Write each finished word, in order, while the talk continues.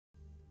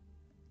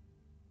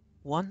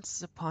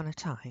Once upon a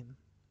time,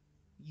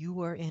 you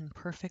were in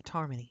perfect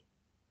harmony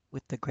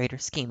with the greater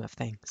scheme of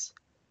things,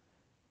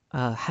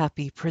 a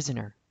happy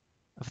prisoner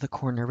of the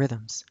corner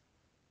rhythms,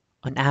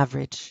 an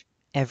average,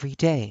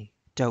 everyday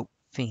dope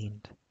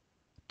fiend,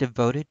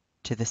 devoted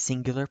to the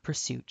singular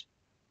pursuit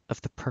of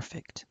the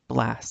perfect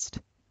blast.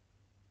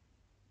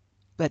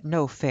 But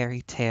no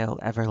fairy tale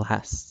ever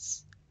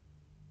lasts,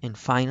 and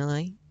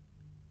finally,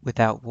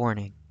 without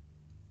warning,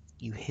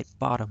 you hit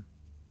bottom.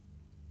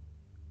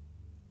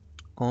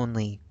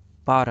 Only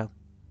bottom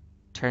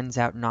turns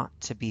out not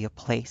to be a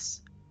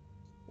place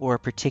or a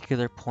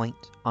particular point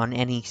on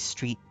any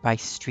street by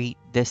street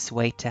this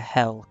way to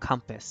hell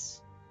compass.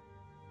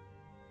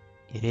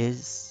 It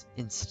is,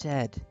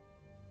 instead,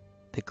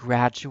 the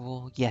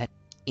gradual yet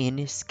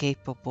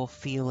inescapable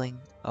feeling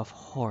of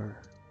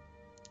horror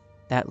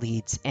that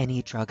leads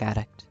any drug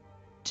addict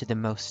to the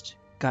most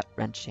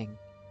gut-wrenching,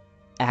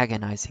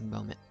 agonizing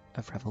moment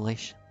of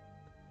revelation.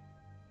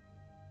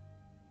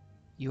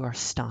 You are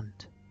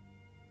stunned.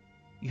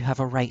 You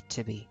have a right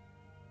to be.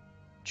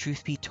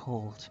 Truth be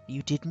told,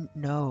 you didn't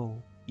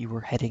know you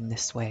were heading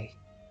this way.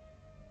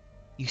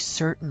 You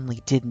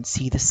certainly didn't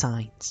see the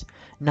signs,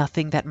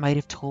 nothing that might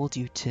have told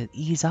you to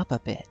ease up a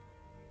bit.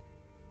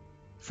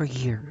 For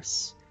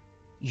years,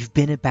 you've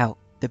been about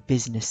the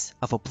business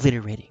of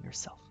obliterating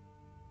yourself.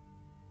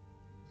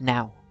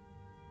 Now,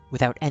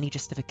 without any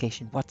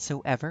justification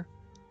whatsoever,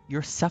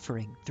 you're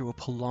suffering through a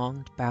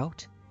prolonged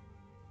bout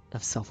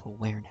of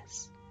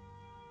self-awareness.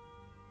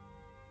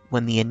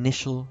 When the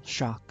initial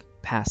shock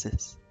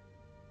passes,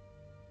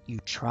 you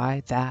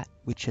try that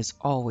which has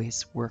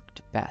always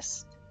worked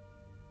best: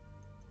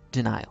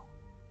 denial.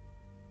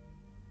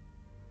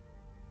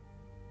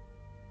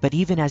 But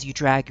even as you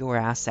drag your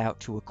ass out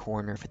to a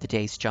corner for the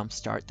day's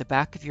jumpstart, the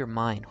back of your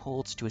mind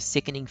holds to a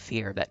sickening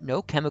fear that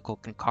no chemical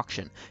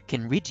concoction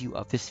can rid you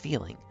of this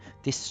feeling,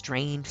 this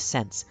strange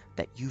sense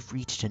that you've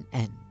reached an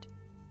end.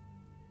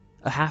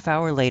 A half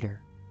hour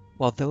later,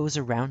 while those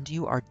around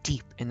you are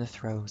deep in the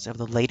throes of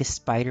the latest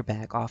spider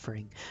bag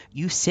offering,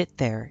 you sit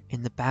there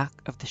in the back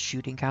of the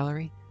shooting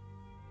gallery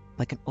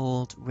like an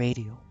old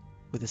radio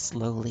with a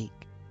slow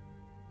leak,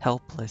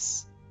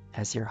 helpless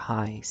as your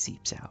high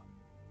seeps out.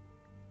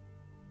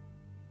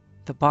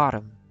 The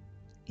bottom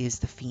is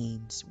the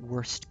fiend's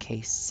worst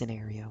case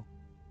scenario.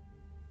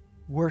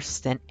 Worse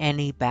than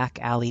any back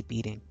alley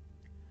beating.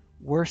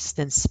 Worse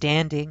than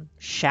standing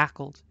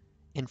shackled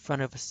in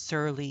front of a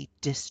surly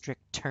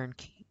district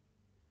turnkey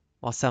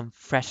while some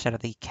fresh out of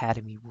the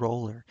academy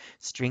roller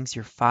strings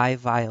your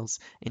 5 vials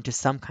into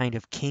some kind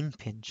of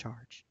kingpin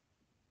charge.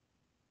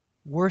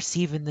 Worse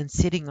even than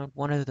sitting on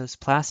one of those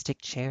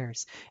plastic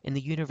chairs in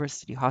the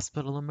university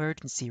hospital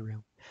emergency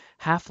room,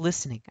 half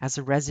listening as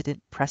a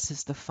resident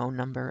presses the phone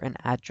number and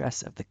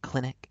address of the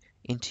clinic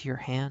into your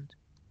hand,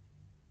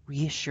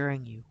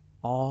 reassuring you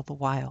all the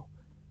while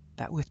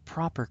that with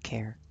proper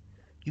care,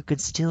 you can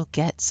still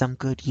get some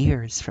good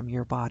years from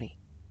your body.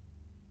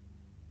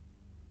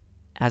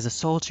 As a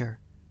soldier,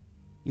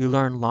 you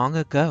learned long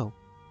ago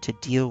to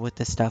deal with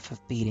the stuff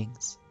of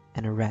beatings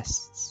and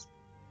arrests.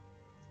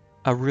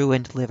 A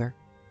ruined liver,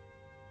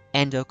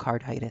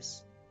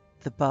 endocarditis,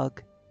 the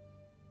bug,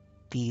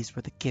 these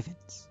were the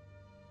givens,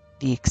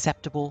 the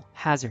acceptable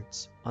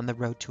hazards on the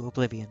road to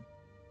oblivion.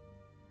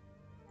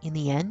 In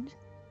the end,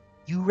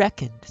 you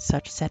reckoned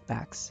such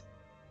setbacks,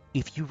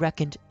 if you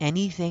reckoned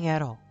anything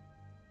at all,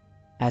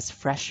 as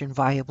fresh and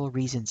viable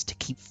reasons to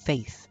keep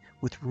faith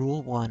with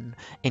Rule 1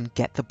 and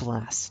get the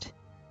blast.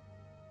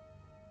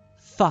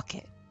 Fuck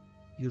it,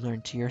 you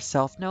learned to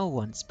yourself, no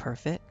one's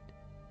perfect.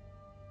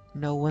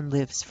 No one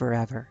lives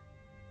forever.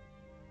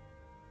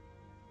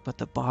 But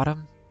the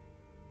bottom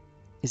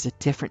is a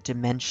different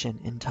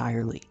dimension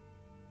entirely.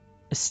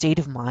 A state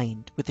of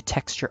mind with a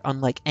texture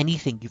unlike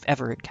anything you've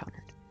ever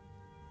encountered.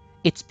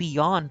 It's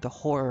beyond the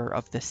horror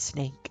of the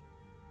snake,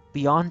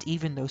 beyond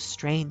even those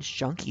strange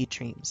junkie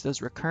dreams,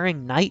 those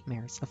recurring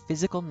nightmares of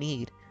physical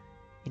need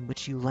in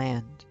which you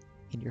land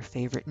in your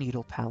favorite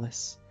needle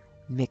palace,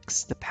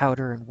 mix the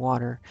powder and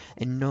water,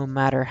 and no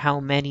matter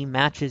how many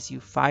matches you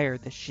fire,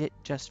 the shit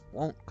just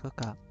won't cook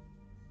up.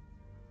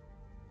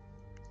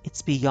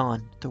 It's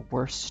beyond the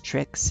worst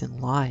tricks and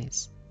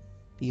lies,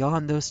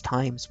 beyond those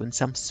times when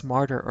some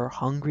smarter or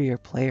hungrier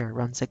player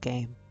runs a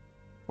game,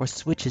 or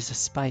switches a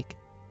spike,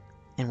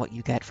 and what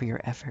you get for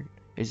your effort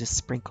is a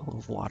sprinkle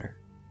of water.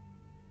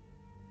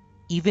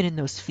 Even in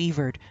those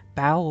fevered,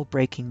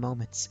 bowel-breaking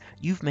moments,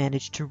 you've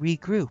managed to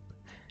regroup,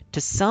 to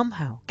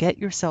somehow get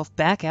yourself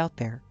back out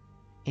there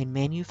and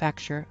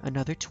manufacture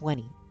another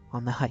 20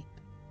 on the hype.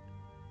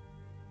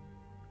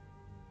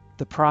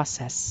 The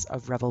process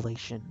of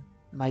revelation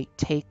might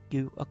take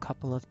you a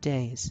couple of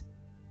days,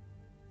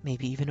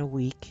 maybe even a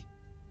week,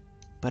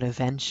 but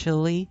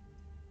eventually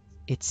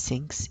it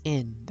sinks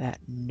in that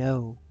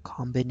no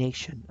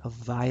combination of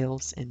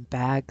vials and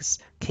bags,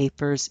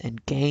 capers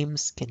and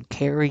games can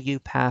carry you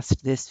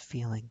past this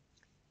feeling.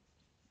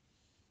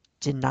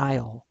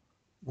 Denial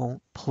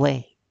won't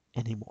play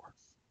anymore.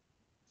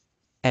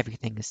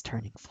 Everything is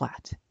turning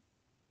flat.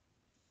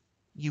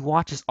 You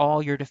watch as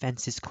all your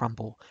defenses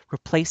crumble,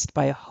 replaced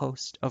by a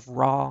host of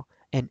raw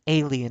and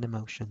alien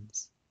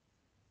emotions.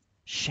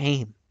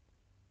 Shame,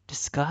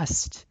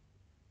 disgust,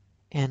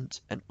 and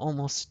an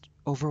almost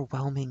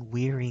overwhelming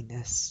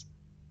weariness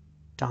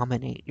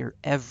dominate your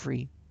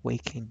every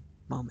waking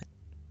moment.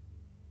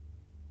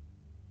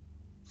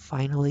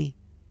 Finally,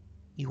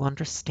 you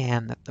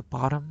understand that the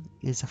bottom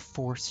is a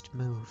forced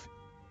move,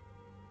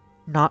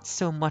 not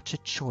so much a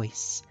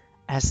choice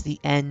as the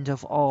end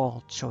of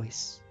all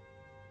choice.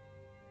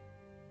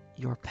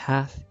 Your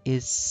path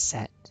is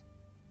set,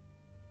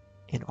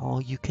 and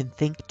all you can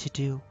think to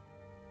do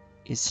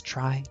is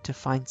try to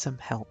find some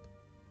help.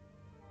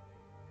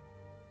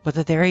 But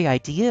the very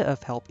idea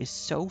of help is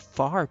so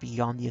far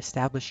beyond the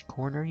established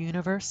corner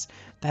universe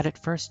that at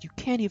first you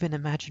can't even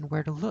imagine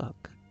where to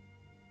look.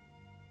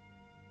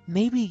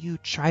 Maybe you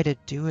try to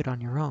do it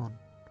on your own,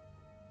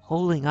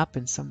 holding up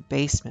in some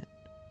basement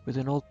with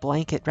an old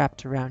blanket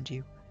wrapped around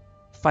you,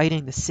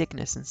 fighting the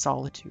sickness and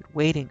solitude,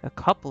 waiting a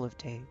couple of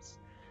days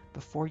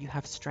before you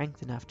have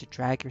strength enough to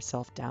drag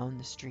yourself down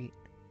the street,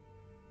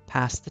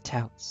 past the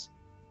touts,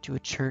 to a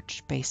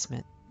church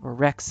basement or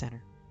rec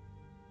center,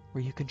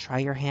 where you can try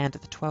your hand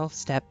at the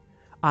 12-step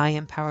I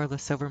am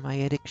powerless over my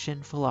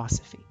addiction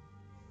philosophy.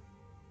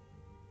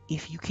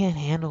 If you can't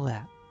handle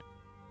that,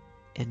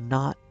 and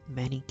not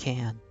many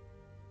can,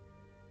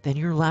 then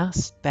your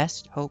last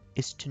best hope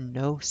is to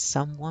know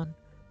someone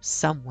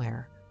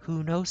somewhere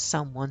who knows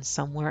someone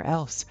somewhere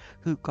else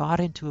who got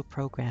into a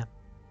program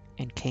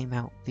and came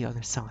out the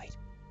other side.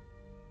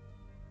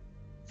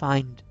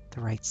 Find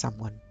the right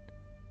someone,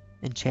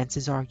 and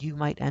chances are you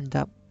might end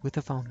up with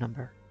a phone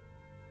number.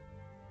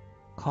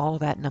 Call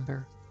that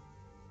number,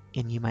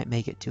 and you might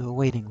make it to a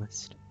waiting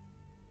list.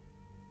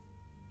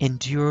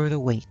 Endure the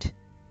wait,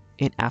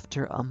 and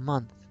after a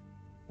month,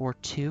 or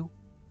 2,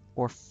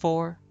 or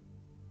 4,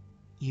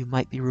 you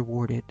might be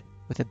rewarded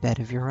with a bed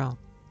of your own,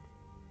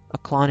 a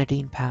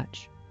clonidine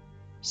patch,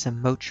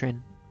 some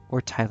Motrin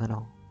or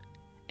Tylenol,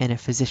 and a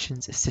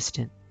physician's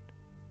assistant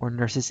or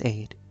nurse's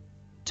aide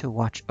to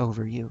watch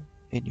over you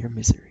in your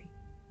misery.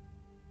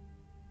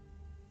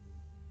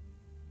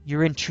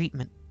 You're in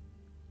treatment,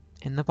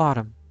 and the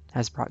bottom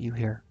has brought you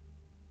here.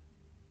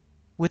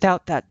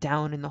 Without that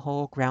down in the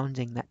hole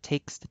grounding that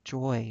takes the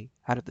joy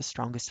out of the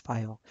strongest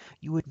file,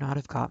 you would not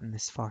have gotten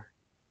this far.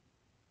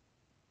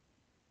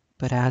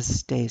 But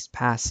as days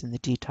pass in the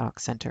detox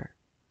center,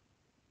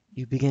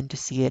 you begin to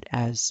see it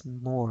as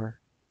more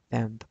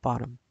than the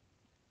bottom.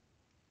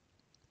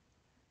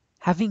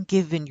 Having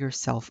given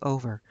yourself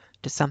over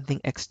to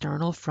something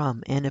external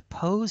from and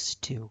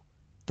opposed to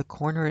the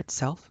corner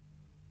itself,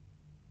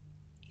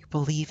 you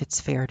believe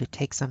it's fair to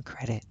take some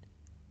credit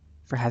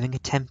for having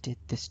attempted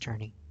this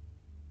journey.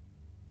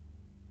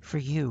 For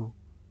you,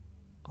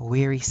 a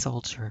weary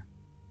soldier,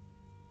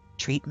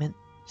 treatment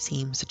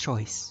seems a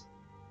choice.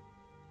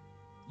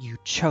 You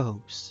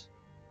chose.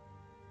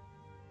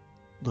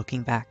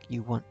 Looking back,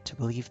 you want to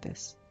believe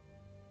this.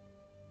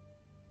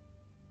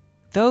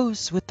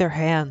 Those with their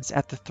hands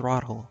at the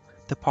throttle,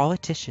 the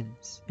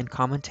politicians and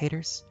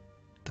commentators,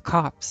 the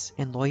cops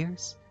and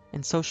lawyers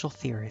and social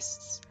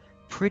theorists,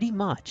 pretty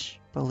much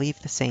believe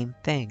the same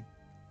thing.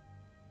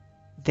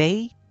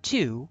 They,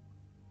 too,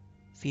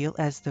 feel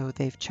as though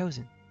they've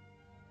chosen,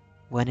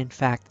 when in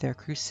fact their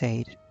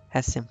crusade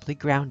has simply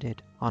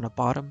grounded on a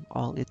bottom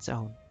all its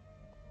own.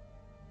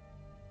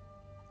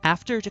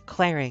 After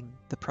declaring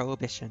the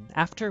prohibition,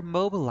 after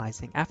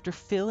mobilizing, after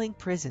filling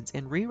prisons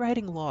and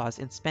rewriting laws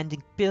and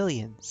spending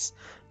billions,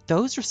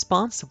 those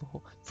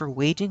responsible for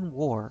waging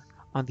war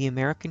on the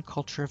American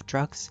culture of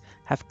drugs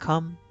have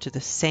come to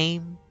the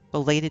same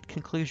belated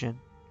conclusion,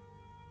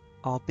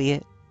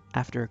 albeit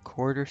after a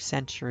quarter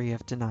century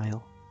of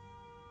denial,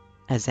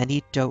 as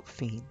any dope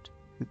fiend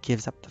who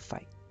gives up the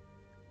fight.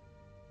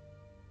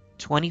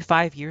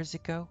 25 years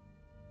ago,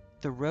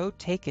 the road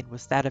taken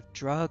was that of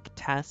drug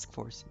task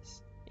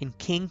forces, in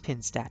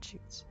kingpin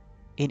statutes,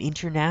 in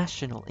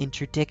international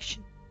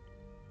interdiction.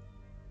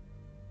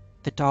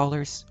 The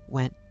dollars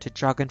went to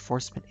drug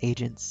enforcement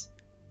agents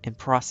and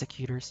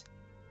prosecutors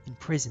in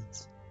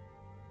prisons.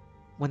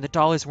 When the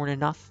dollars weren't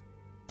enough,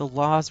 the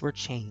laws were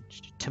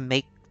changed to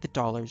make the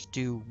dollars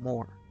do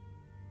more.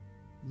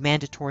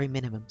 Mandatory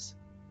minimums,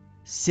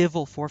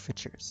 civil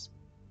forfeitures,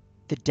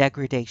 the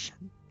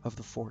degradation of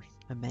the Fourth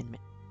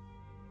Amendment.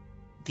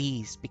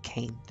 These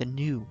became the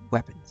new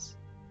weapons.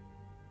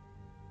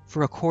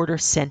 For a quarter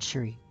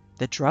century,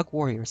 the drug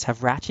warriors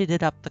have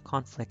ratcheted up the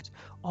conflict,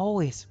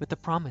 always with the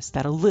promise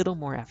that a little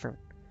more effort,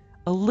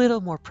 a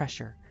little more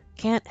pressure,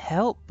 can't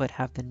help but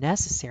have the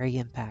necessary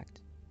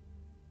impact.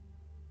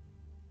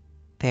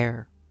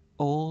 Their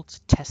Old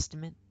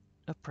Testament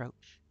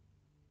approach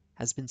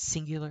has been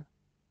singular,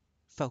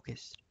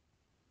 focused,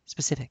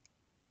 specific.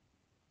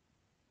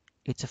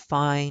 It's a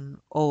fine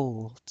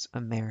old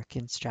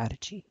American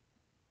strategy.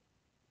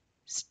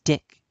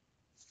 Stick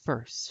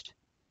first,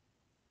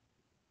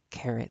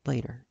 carrot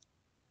later.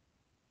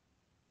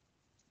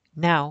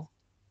 Now,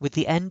 with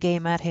the end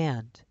game at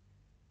hand,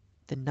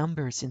 the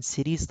numbers in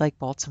cities like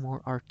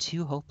Baltimore are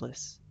too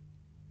hopeless.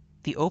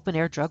 The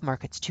open-air drug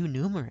market's too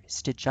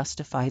numerous to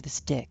justify the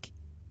stick.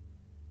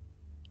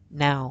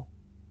 Now,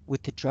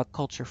 with the drug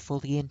culture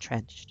fully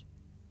entrenched,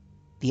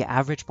 the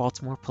average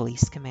Baltimore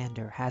police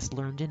commander has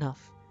learned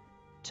enough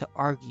to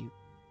argue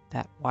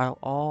that while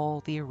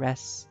all the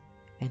arrests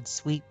and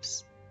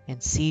sweeps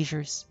and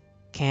seizures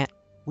can't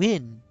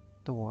win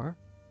the war,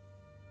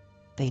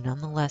 they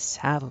nonetheless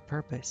have a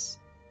purpose.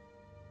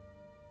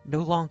 No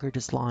longer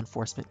does law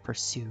enforcement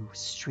pursue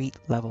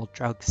street-level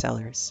drug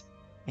sellers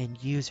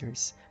and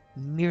users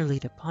merely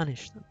to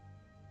punish them.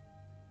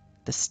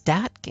 The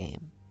stat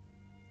game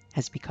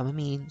has become a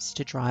means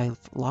to drive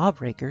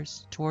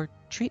lawbreakers toward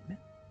treatment.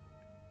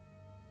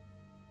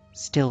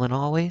 Still and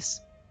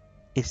always,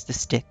 it's the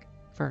stick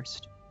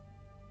first.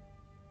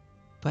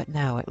 But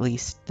now at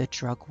least the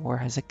drug war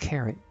has a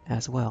carrot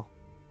as well.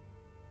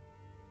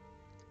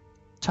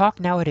 Talk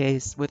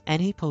nowadays with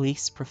any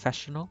police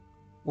professional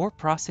or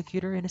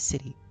prosecutor in a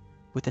city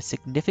with a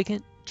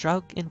significant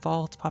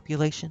drug-involved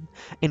population,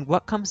 and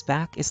what comes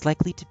back is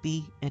likely to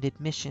be an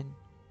admission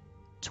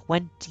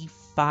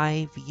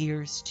 25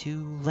 years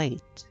too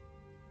late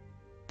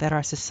that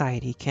our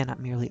society cannot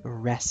merely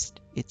arrest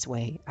its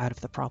way out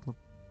of the problem.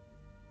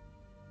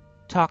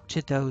 Talk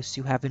to those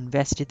who have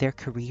invested their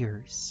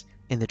careers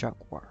in the drug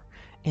war,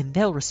 and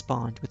they'll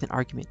respond with an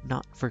argument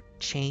not for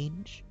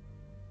change,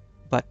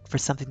 but for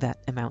something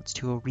that amounts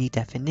to a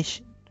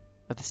redefinition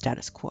of the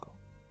status quo.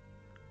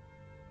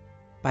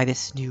 By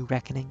this new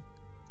reckoning,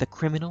 the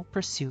criminal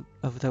pursuit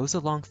of those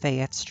along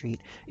Fayette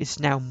Street is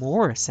now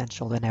more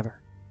essential than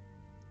ever,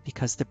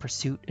 because the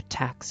pursuit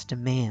attacks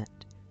demand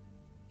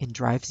and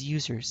drives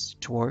users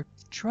toward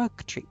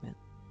drug treatment.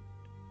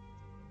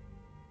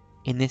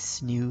 In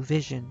this new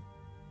vision,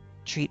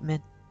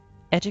 treatment,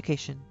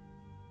 education,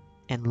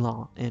 and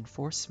law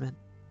enforcement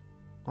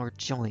are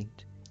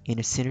joined in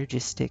a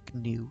synergistic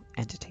new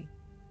entity.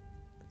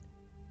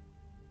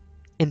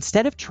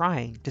 Instead of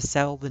trying to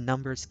sell the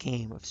numbers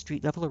game of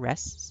street-level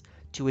arrests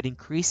to an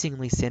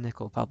increasingly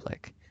cynical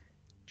public,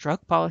 drug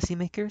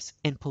policymakers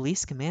and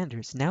police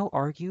commanders now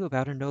argue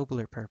about a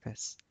nobler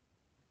purpose.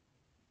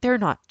 They're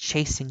not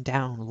chasing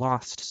down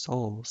lost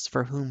souls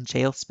for whom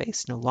jail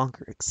space no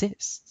longer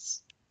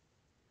exists.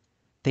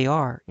 They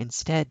are,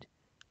 instead,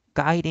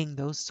 guiding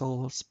those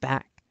souls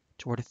back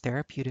toward a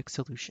therapeutic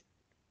solution.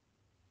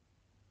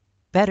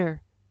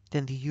 Better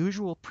than the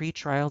usual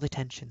pretrial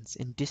detentions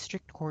and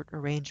district court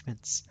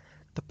arrangements,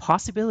 the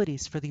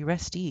possibilities for the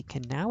arrestee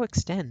can now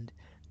extend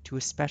to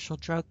a special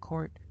drug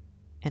court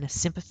and a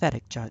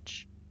sympathetic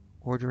judge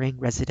ordering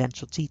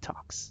residential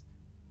detox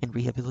and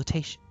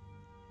rehabilitation.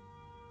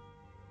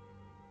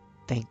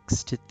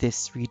 Thanks to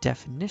this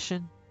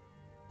redefinition,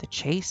 the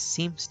chase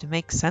seems to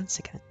make sense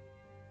again.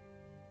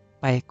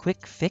 By a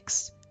quick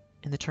fix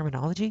in the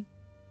terminology,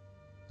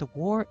 the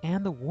war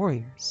and the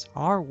warriors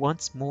are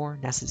once more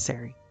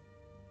necessary.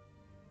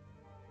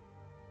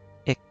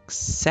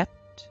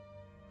 Except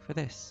for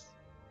this.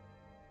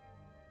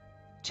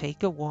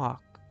 Take a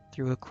walk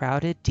through a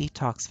crowded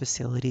detox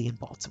facility in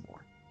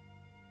Baltimore.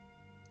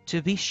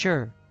 To be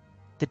sure,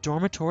 the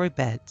dormitory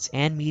beds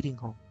and meeting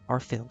hall are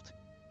filled,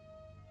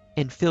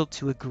 and filled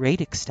to a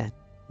great extent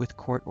with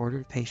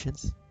court-ordered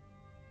patients.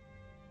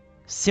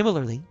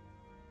 Similarly,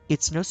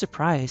 it's no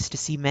surprise to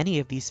see many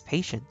of these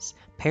patients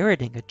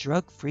parroting a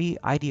drug-free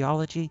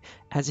ideology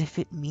as if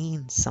it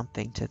means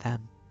something to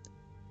them.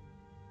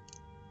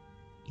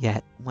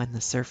 Yet, when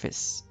the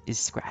surface is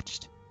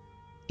scratched,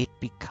 it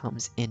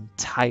becomes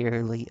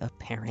entirely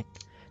apparent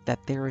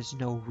that there is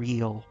no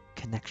real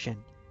connection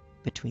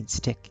between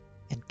stick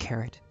and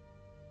carrot.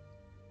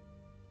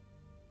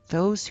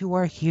 Those who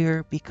are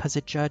here because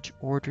a judge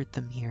ordered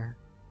them here,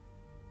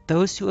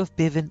 those who have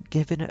been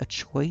given a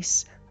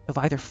choice of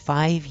either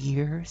 5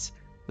 years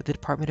with the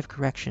Department of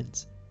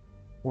Corrections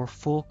or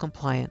full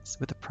compliance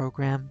with a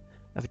program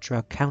of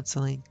drug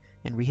counseling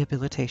and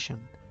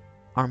rehabilitation,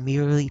 are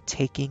merely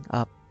taking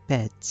up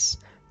beds,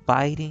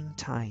 biding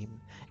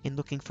time, and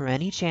looking for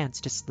any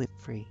chance to slip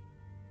free.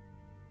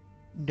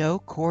 No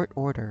court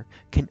order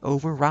can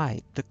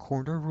override the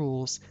corner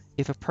rules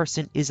if a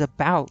person is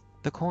about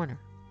the corner.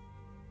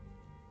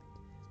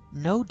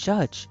 No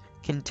judge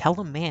can tell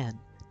a man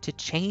to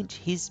change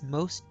his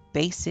most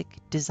basic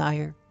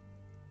desire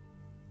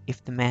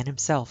if the man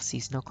himself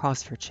sees no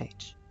cause for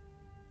change.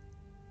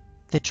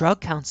 The drug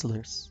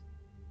counselors,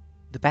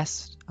 the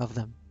best of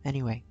them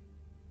anyway,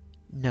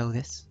 know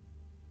this.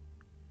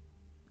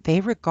 They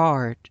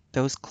regard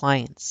those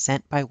clients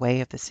sent by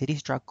way of the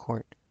city's drug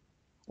court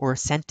or a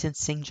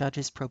sentencing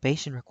judge's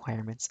probation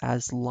requirements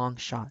as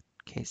long-shot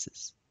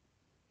cases.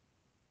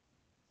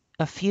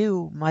 A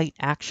few might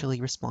actually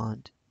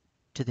respond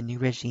to the new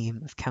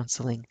regime of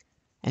counseling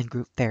and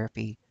group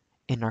therapy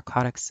in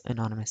Narcotics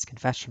Anonymous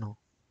Confessional.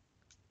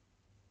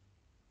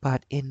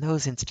 But in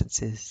those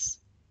instances,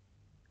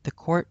 the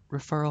court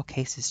referral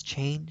cases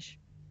change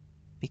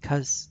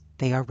because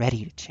they are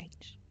ready to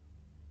change,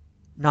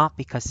 not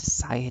because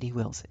society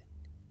wills it.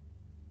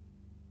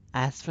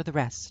 As for the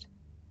rest,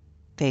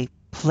 they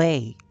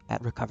play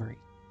at recovery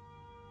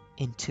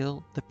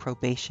until the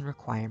probation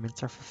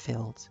requirements are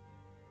fulfilled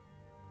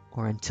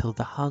or until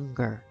the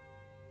hunger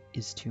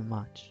is too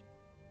much.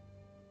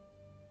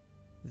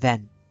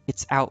 Then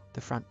it's out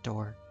the front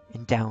door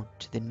and down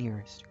to the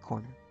nearest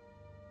corner.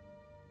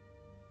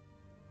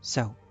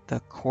 So the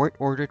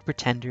court-ordered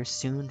pretenders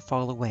soon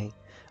fall away,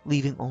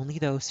 leaving only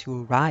those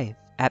who arrive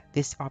at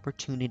this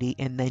opportunity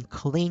and then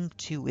cling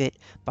to it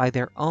by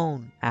their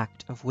own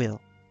act of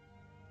will.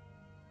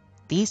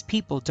 These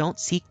people don't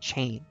seek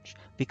change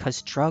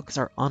because drugs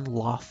are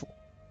unlawful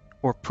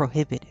or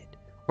prohibited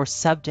or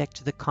subject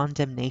to the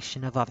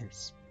condemnation of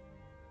others.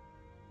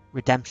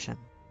 Redemption,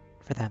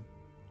 for them,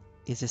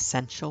 is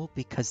essential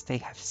because they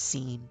have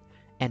seen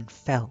and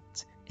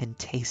felt and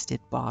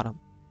tasted bottom.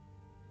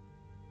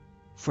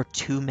 For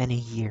too many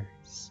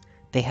years,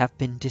 they have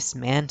been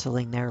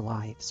dismantling their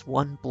lives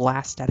one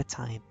blast at a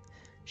time,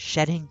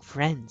 shedding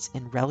friends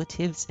and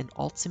relatives and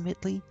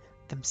ultimately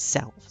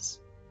themselves.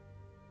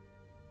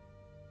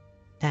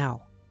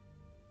 Now,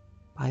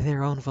 by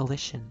their own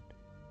volition,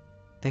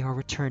 they are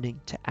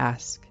returning to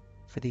ask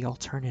for the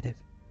alternative.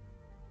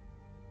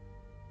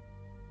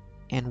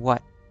 And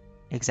what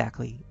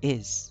exactly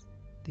is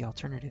the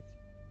alternative?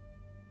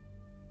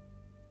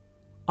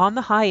 On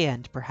the high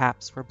end,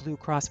 perhaps, where Blue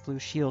Cross Blue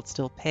Shield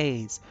still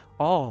pays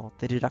all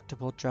the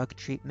deductible drug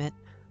treatment,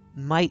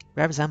 might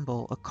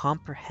resemble a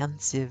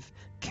comprehensive,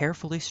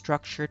 carefully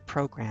structured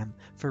program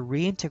for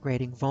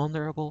reintegrating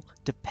vulnerable,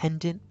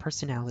 dependent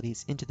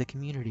personalities into the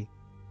community.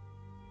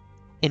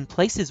 In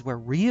places where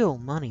real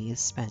money is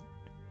spent,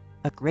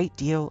 a great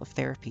deal of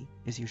therapy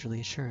is usually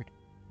assured.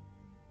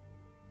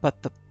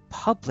 But the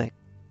public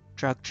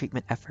drug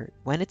treatment effort,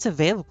 when it's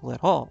available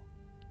at all,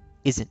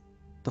 isn't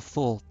the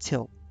full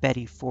tilt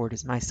Betty Ford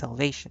is my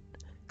salvation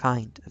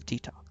kind of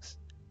detox.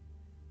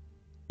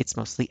 It's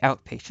mostly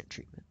outpatient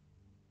treatment.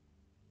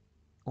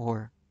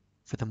 Or,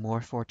 for the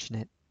more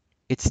fortunate,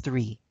 it's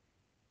 3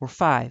 or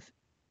 5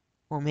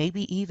 or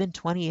maybe even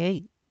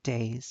 28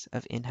 days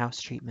of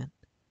in-house treatment,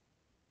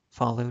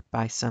 followed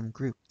by some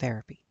group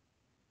therapy.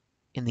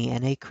 In the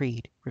NA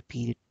Creed,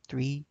 repeated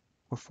 3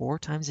 or 4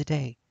 times a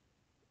day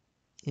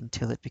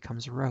until it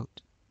becomes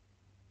rote.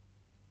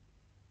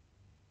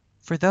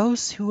 For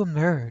those who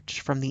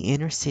emerge from the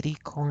inner city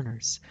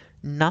corners,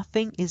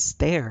 nothing is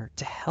there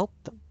to help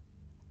them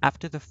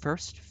after the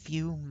first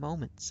few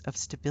moments of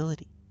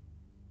stability.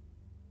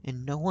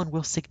 And no one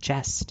will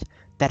suggest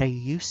that a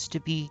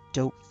used-to-be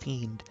dope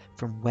fiend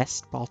from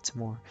West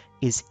Baltimore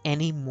is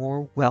any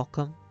more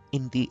welcome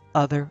in the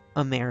other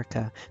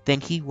America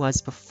than he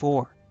was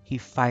before he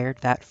fired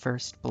that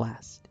first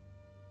blast.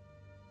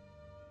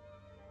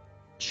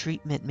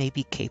 Treatment may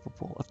be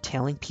capable of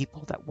telling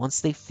people that once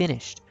they've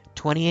finished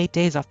 28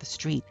 days off the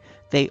street,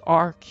 they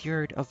are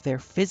cured of their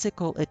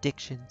physical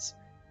addictions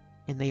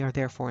and they are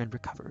therefore in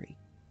recovery.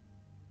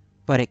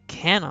 But it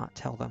cannot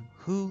tell them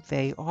who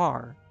they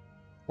are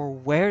or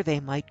where they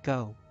might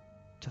go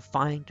to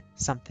find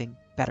something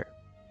better.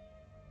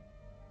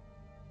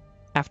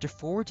 After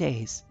 4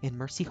 days in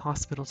Mercy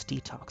Hospital's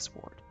detox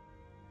ward,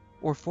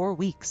 or 4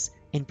 weeks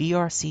in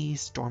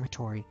BRC's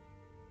dormitory,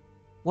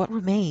 what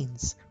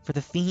remains for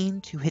the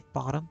fiend who hit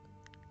bottom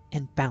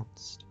and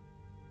bounced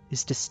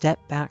is to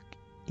step back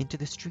into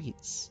the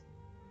streets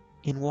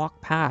and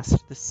walk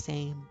past the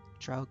same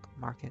drug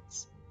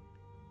markets,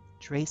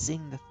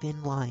 tracing the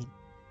thin line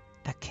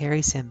that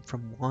carries him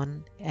from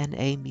one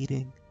NA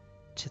meeting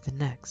to the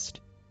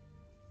next.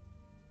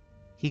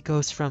 He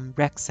goes from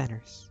rec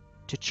centers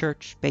to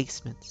church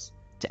basements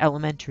to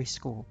elementary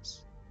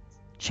schools,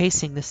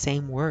 chasing the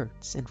same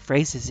words and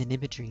phrases and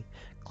imagery,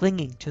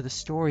 clinging to the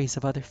stories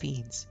of other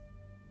fiends.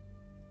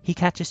 He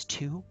catches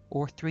 2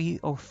 or 3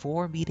 or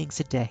 4 meetings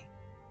a day,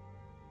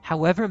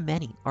 however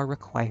many are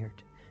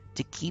required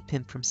to keep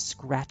him from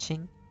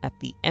scratching at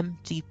the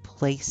empty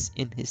place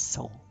in his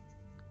soul.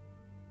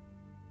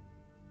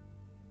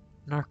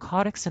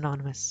 Narcotics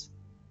Anonymous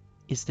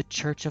is the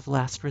church of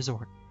last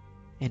resort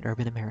in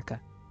urban America.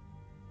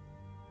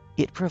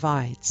 It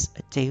provides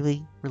a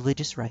daily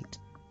religious rite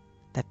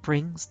that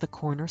brings the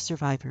corner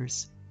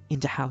survivors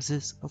into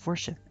houses of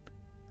worship,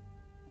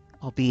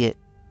 albeit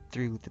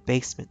through the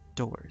basement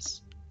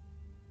doors.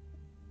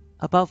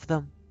 Above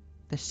them,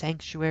 the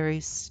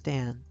sanctuaries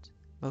stand,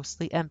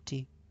 mostly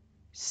empty,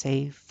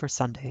 save for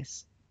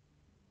Sundays.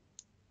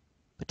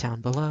 But down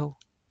below,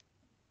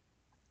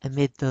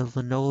 amid the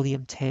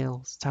linoleum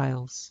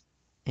tiles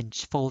and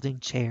folding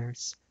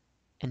chairs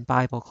and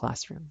Bible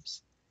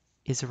classrooms,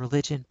 is a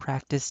religion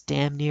practiced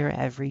damn near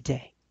every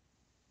day.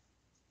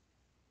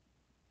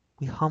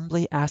 We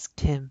humbly asked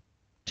him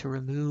to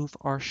remove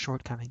our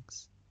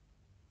shortcomings.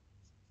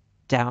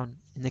 Down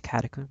in the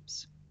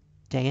catacombs,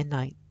 day and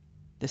night,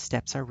 the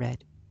steps are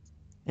read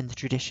and the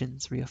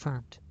traditions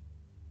reaffirmed.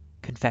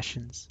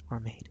 Confessions are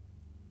made.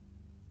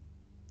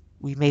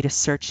 We made a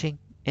searching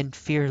and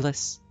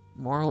fearless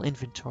moral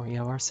inventory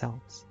of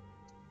ourselves.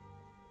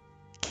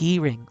 Key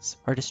rings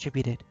are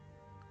distributed.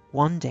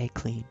 1 day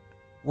clean,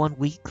 1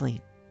 week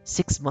clean,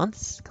 6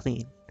 months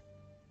clean.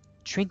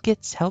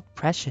 Trinkets held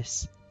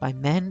precious by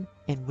men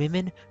and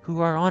women who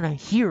are on a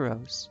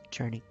hero's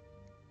journey,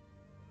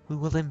 who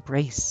will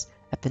embrace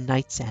at the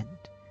night's end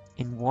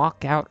and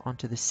walk out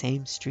onto the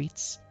same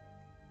streets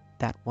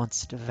that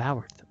once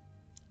devoured them.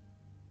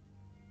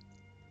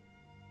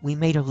 We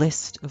made a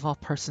list of all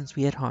persons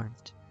we had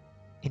harmed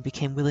and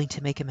became willing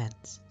to make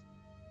amends.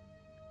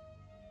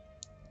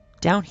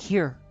 Down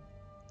here,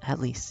 at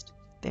least,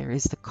 there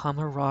is the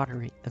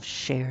camaraderie of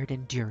shared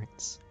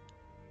endurance,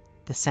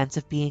 the sense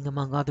of being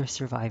among other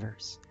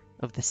survivors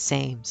of the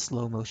same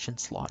slow-motion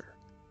slaughter.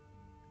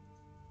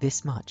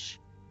 This much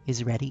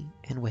is ready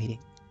and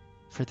waiting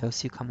for those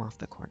who come off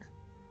the corner.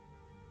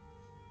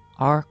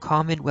 Our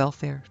common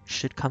welfare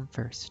should come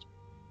first.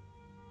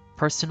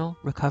 Personal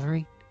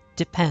recovery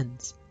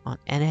depends on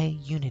NA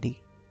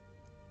unity.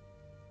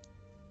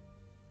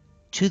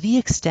 To the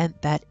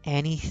extent that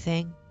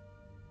anything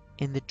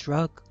in the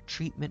drug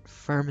treatment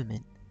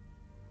firmament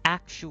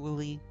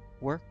actually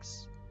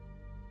works,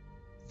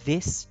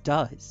 this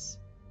does.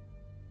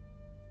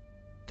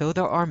 Though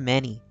there are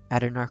many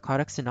at a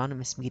Narcotics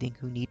Anonymous meeting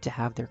who need to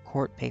have their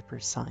court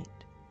papers signed,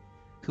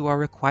 who are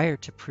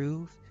required to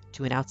prove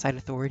to an outside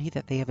authority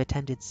that they have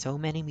attended so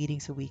many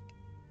meetings a week,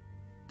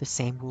 the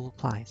same rule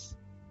applies.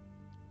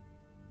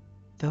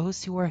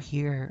 Those who are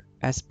here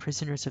as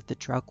prisoners of the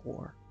drug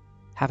war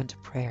haven't a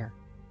prayer,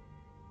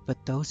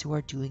 but those who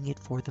are doing it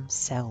for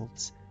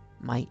themselves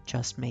might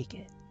just make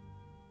it.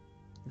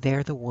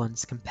 They're the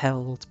ones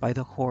compelled by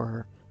the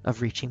horror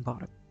of reaching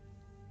bottom.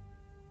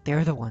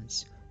 They're the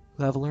ones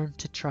who have learned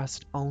to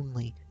trust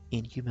only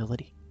in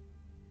humility,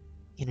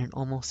 in an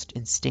almost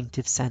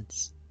instinctive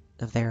sense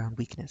of their own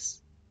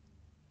weakness.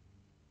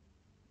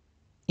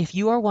 If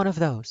you are one of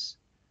those,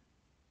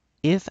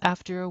 if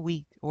after a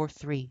week or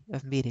 3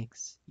 of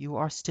meetings you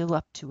are still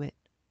up to it,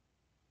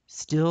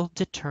 still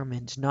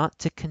determined not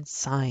to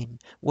consign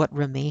what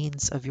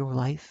remains of your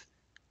life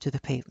to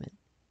the pavement,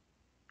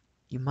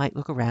 you might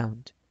look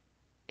around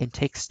and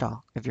take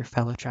stock of your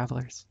fellow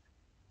travelers.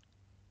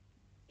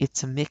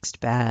 It's a mixed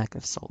bag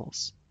of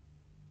souls,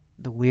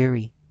 the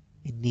weary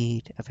in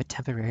need of a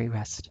temporary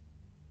rest,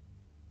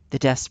 the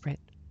desperate,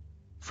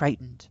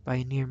 frightened by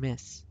a near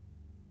miss,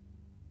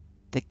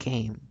 the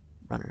game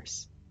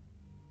runners,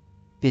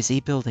 busy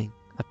building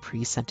a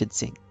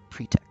pre-sentencing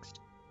pretext.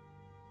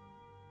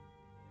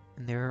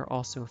 And there are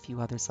also a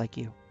few others like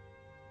you,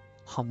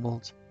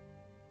 humbled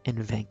and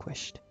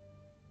vanquished.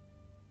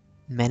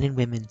 Men and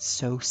women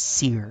so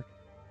seared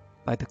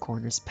by the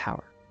coroner's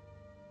power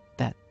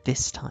that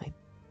this time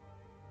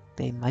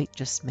they might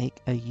just make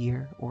a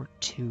year or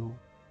 2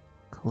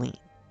 clean.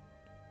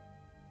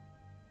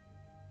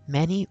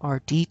 Many are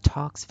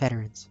detox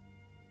veterans,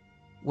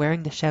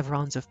 wearing the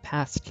chevrons of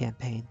past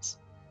campaigns.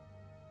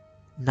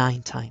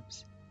 9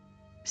 times,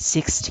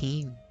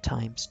 16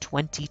 times,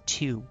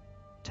 22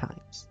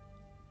 times.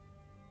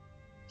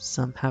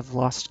 Some have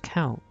lost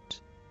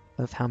count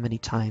of how many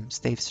times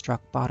they've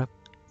struck bottom,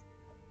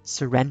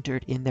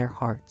 surrendered in their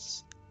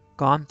hearts,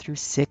 gone through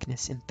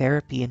sickness and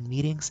therapy and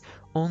meetings,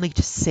 only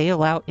to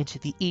sail out into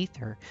the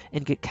ether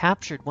and get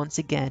captured once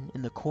again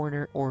in the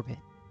corner orbit.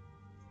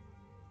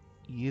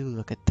 You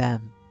look at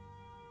them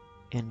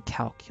and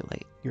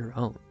calculate your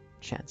own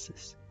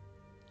chances.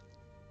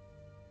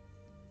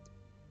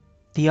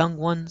 The young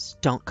ones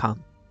don't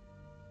come,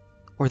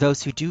 or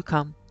those who do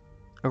come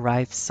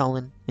arrive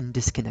sullen and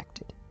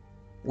disconnected,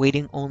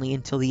 waiting only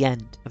until the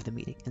end of the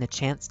meeting and a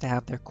chance to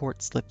have their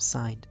court slips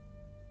signed.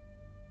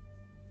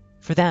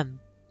 For them,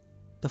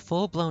 the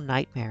full-blown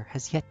nightmare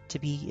has yet to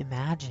be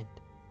imagined,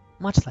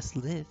 much less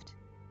lived.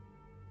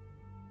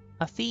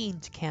 A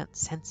fiend can't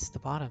sense the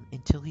bottom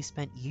until he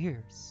spent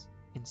years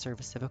in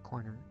service of a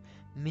corner,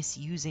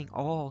 misusing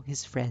all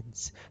his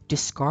friends,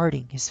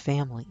 discarding his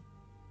family.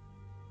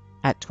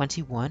 At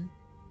 21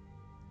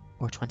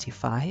 or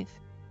 25,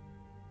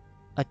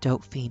 a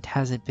dope fiend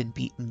hasn't been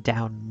beaten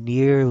down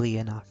nearly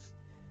enough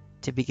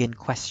to begin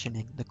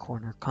questioning the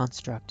corner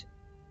construct.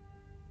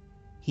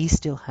 He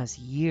still has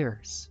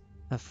years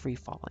of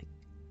free-falling,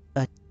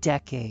 a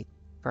decade,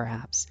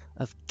 perhaps,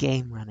 of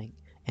game running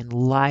and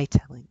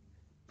lie-telling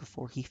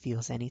before he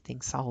feels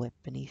anything solid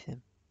beneath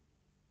him.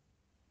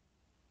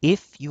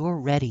 If you're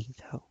ready,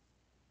 though,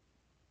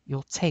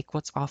 you'll take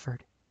what's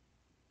offered.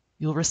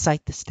 You'll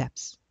recite the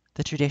steps,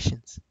 the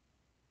traditions.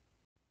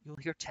 You'll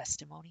hear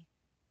testimony,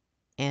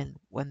 and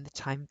when the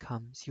time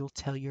comes, you'll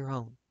tell your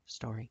own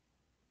story,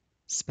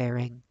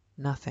 sparing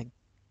nothing.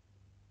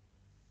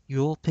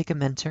 You'll pick a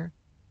mentor,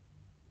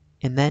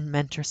 and then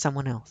mentor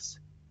someone else.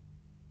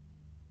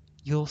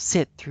 You'll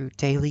sit through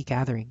daily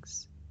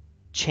gatherings,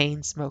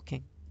 chain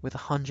smoking with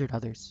 100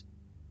 others,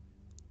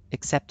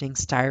 accepting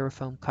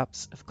styrofoam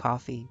cups of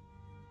coffee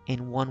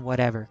and one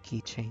whatever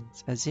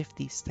keychains, as if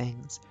these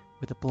things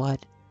were the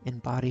blood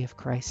and body of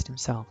Christ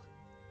himself.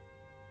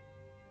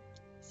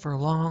 For a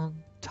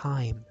long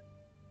time,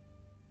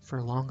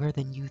 for longer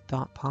than you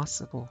thought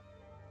possible,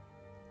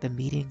 the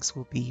meetings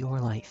will be your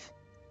life.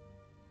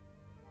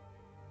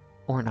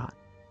 Or not.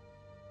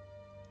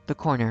 The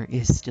corner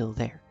is still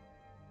there.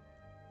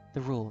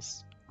 The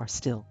rules are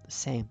still the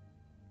same.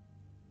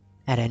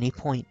 At any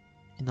point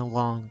in the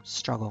long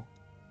struggle,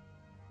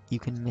 you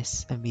can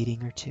miss a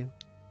meeting or 2,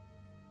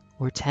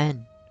 or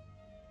 10,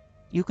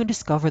 You can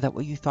discover that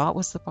what you thought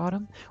was the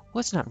bottom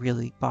was not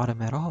really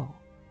bottom at all,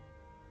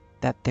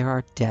 that there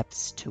are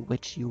depths to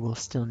which you will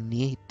still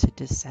need to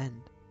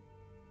descend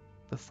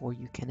before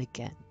you can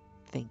again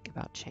think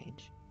about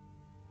change.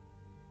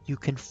 You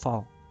can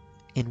fall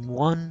in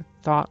one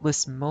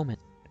thoughtless moment,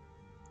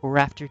 or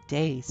after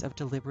days of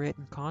deliberate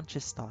and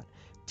conscious thought,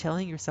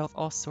 telling yourself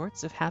all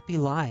sorts of happy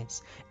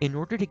lies in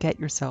order to get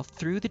yourself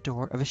through the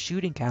door of a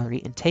shooting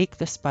gallery and take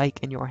the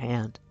spike in your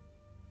hand.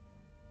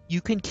 You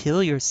can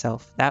kill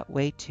yourself that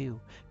way too,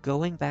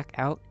 going back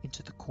out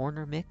into the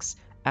corner mix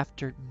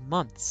after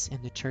months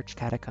in the church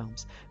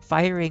catacombs,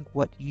 firing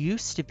what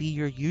used to be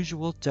your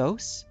usual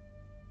dose,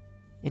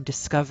 and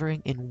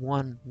discovering in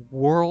one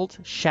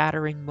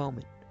world-shattering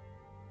moment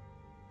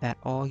that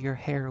all your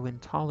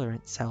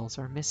heroin-tolerant cells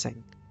are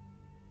missing,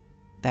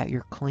 that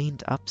your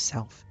cleaned-up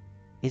self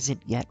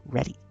isn't yet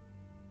ready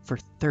for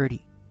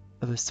 30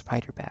 of a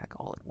spider bag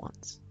all at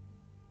once.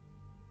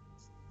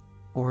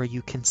 Or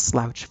you can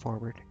slouch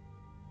forward,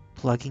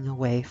 plugging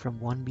away from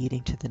one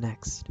meeting to the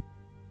next,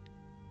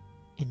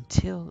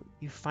 until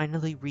you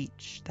finally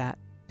reach that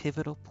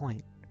pivotal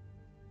point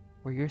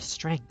where your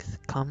strength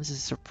comes as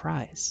a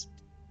surprise,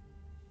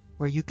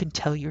 where you can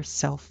tell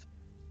yourself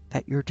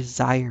that your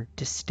desire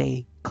to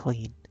stay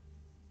clean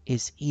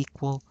is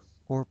equal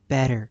or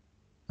better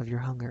of your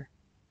hunger.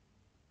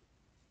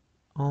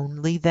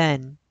 Only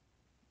then,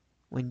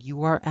 when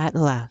you are at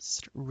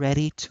last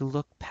ready to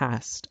look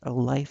past a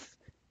life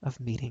of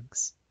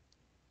meetings,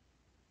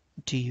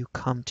 do you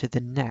come to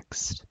the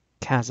next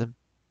chasm.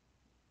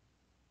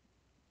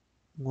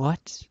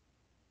 What,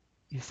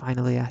 you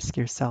finally ask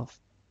yourself,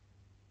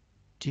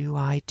 do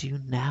I do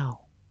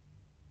now?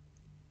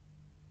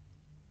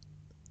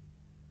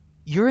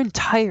 Your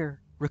entire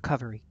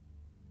recovery,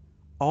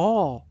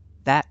 all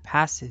that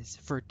passes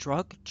for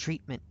drug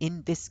treatment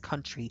in this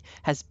country,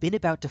 has been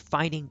about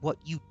defining what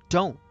you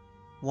don't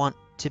want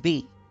to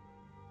be,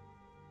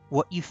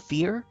 what you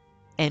fear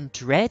and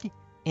dread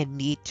and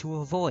need to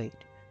avoid.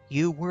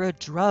 You were a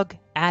drug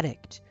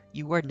addict.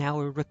 You are now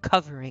a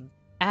recovering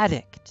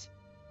addict.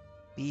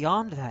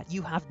 Beyond that,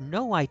 you have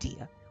no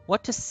idea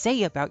what to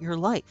say about your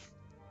life.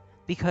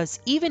 Because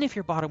even if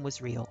your bottom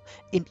was real,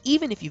 and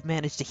even if you've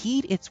managed to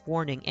heed its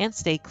warning and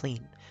stay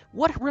clean,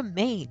 what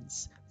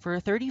remains for a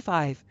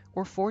 35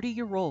 or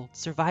 40-year-old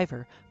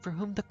survivor for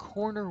whom the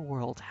corner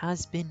world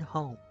has been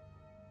home?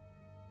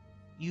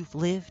 You've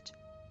lived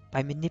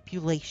by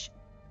manipulation,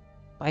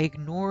 by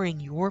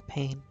ignoring your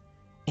pain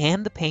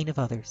and the pain of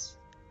others,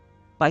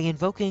 by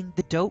invoking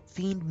the dope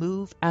fiend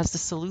move as the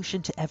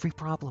solution to every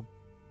problem.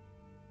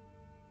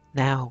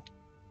 Now,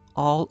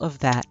 all of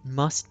that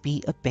must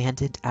be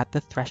abandoned at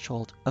the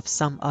threshold of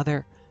some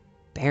other,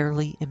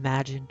 barely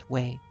imagined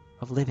way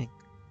of living.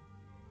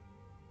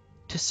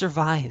 To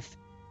survive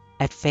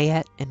at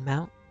Fayette and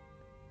Mount,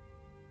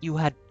 you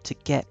had to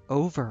get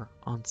over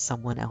on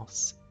someone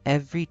else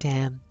every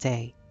damn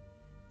day,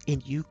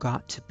 and you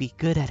got to be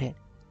good at it.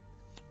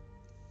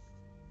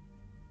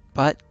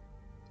 But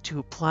to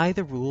apply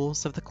the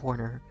rules of the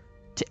corner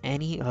to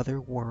any other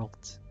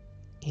world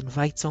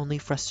invites only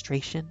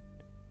frustration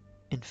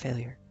and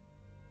failure.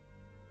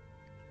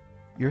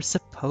 You're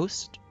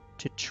supposed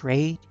to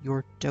trade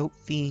your dope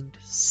fiend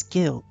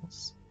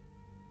skills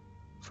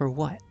for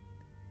what?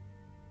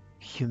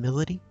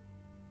 Humility?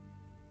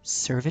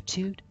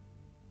 Servitude?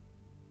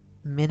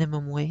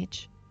 Minimum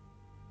wage?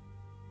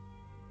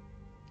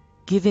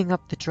 Giving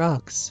up the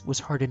drugs was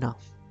hard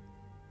enough.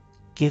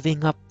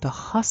 Giving up the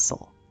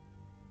hustle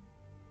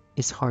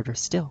is harder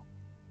still.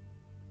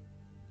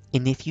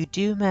 And if you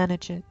do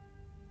manage it,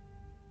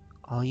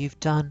 all you've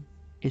done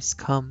is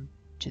come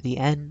to the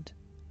end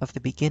of the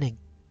beginning.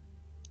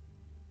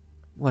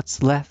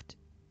 What's left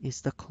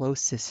is the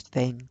closest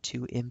thing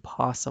to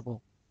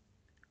impossible.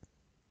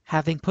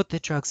 Having put the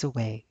drugs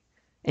away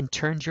and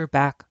turned your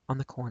back on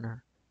the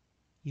corner,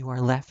 you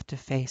are left to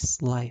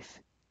face life.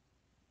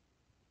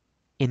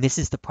 And this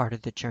is the part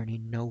of the journey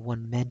no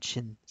one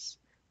mentions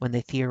when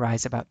they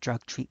theorize about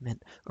drug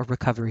treatment or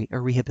recovery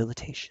or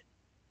rehabilitation.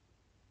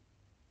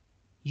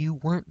 You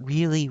weren't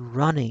really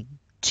running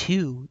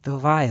to the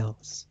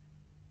vials,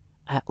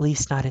 at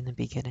least not in the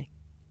beginning.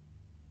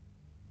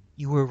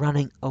 You were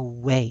running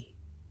away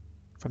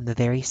from the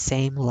very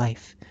same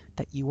life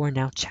that you are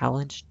now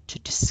challenged to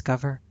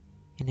discover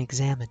and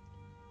examine.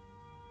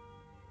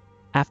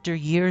 After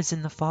years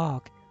in the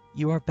fog,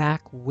 you are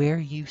back where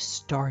you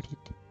started.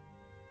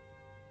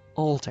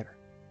 Older,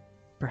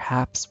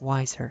 perhaps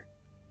wiser,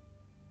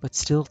 but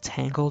still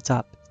tangled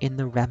up in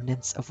the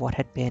remnants of what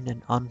had been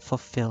an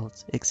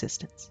unfulfilled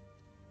existence.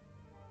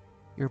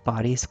 Your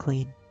body is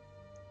clean,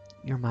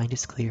 your mind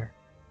is clear,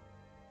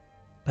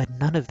 but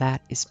none of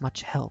that is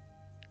much help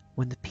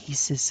when the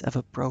pieces of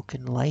a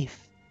broken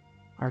life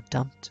are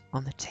dumped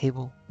on the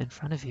table in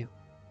front of you.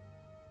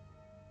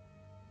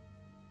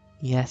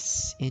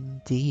 Yes,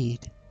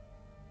 indeed,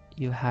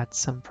 you had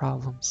some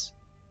problems.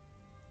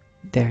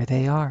 There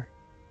they are,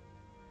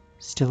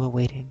 still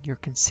awaiting your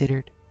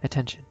considered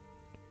attention.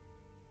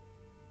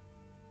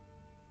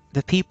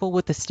 The people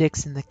with the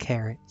sticks and the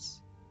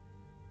carrots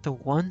The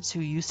ones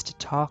who used to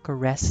talk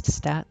arrest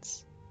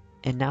stats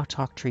and now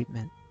talk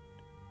treatment.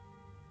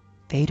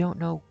 They don't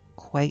know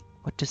quite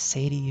what to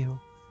say to you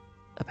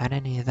about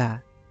any of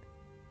that.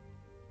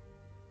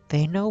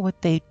 They know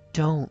what they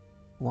don't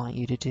want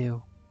you to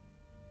do.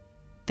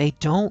 They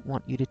don't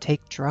want you to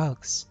take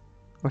drugs,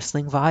 or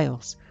sling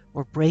vials,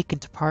 or break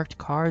into parked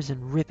cars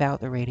and rip out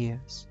the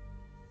radios.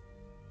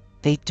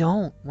 They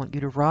don't want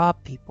you to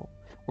rob people,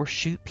 or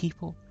shoot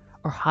people,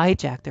 or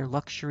hijack their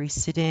luxury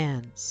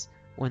sedans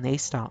when they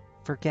stop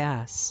for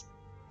gas.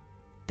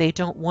 They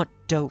don't want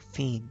dope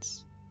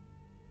fiends.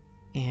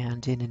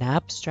 And in an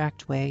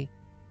abstract way,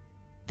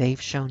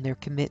 they've shown their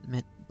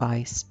commitment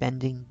by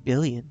spending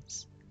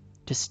billions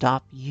to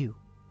stop you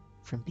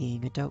from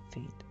being a dope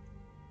fiend.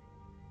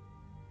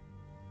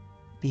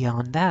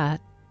 Beyond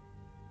that,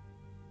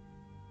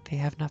 they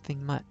have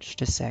nothing much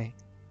to say.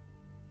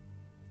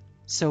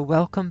 So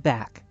welcome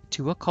back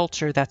to a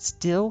culture that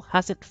still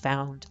hasn't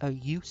found a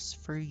use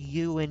for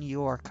you and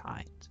your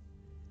kind.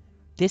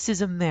 This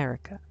is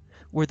America,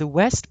 where the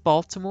West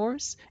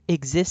Baltimores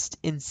exist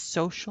in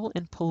social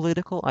and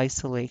political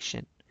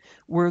isolation,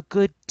 where a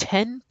good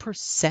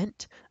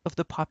 10% of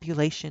the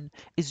population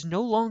is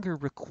no longer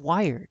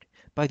required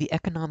by the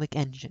economic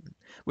engine,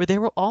 where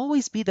there will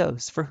always be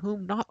those for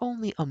whom not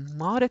only a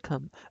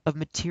modicum of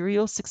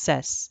material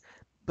success,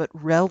 but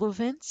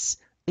relevance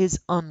is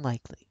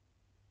unlikely.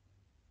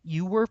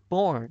 You were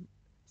born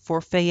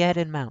for Fayette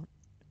and Mount.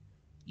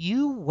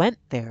 You went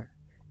there,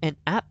 and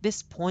at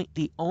this point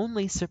the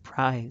only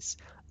surprise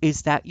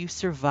is that you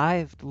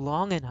survived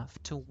long enough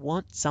to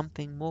want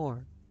something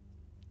more.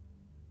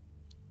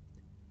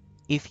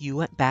 If you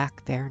went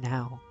back there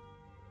now,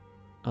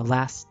 a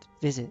last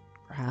visit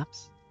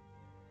perhaps,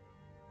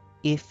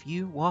 if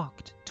you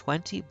walked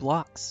 20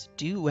 blocks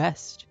due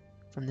west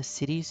from the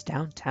city's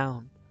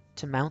downtown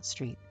to Mount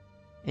Street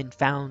and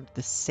found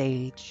the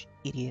sage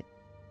idiot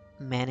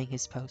manning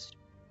his post,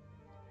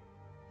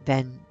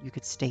 then you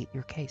could state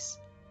your case.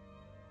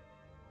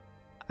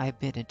 I've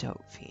been a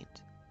dope fiend,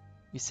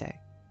 you say.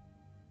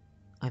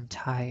 I'm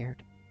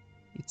tired,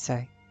 you'd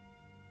say.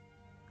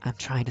 I'm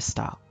trying to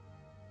stop,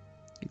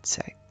 you'd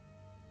say.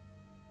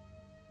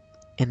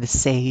 And the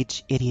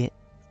sage idiot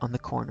on the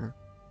corner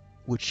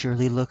would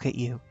surely look at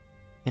you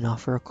and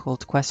offer a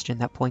cold question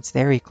that points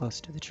very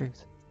close to the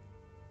truth.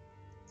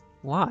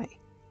 Why?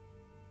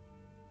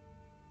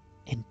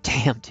 And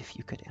damned if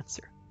you could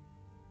answer.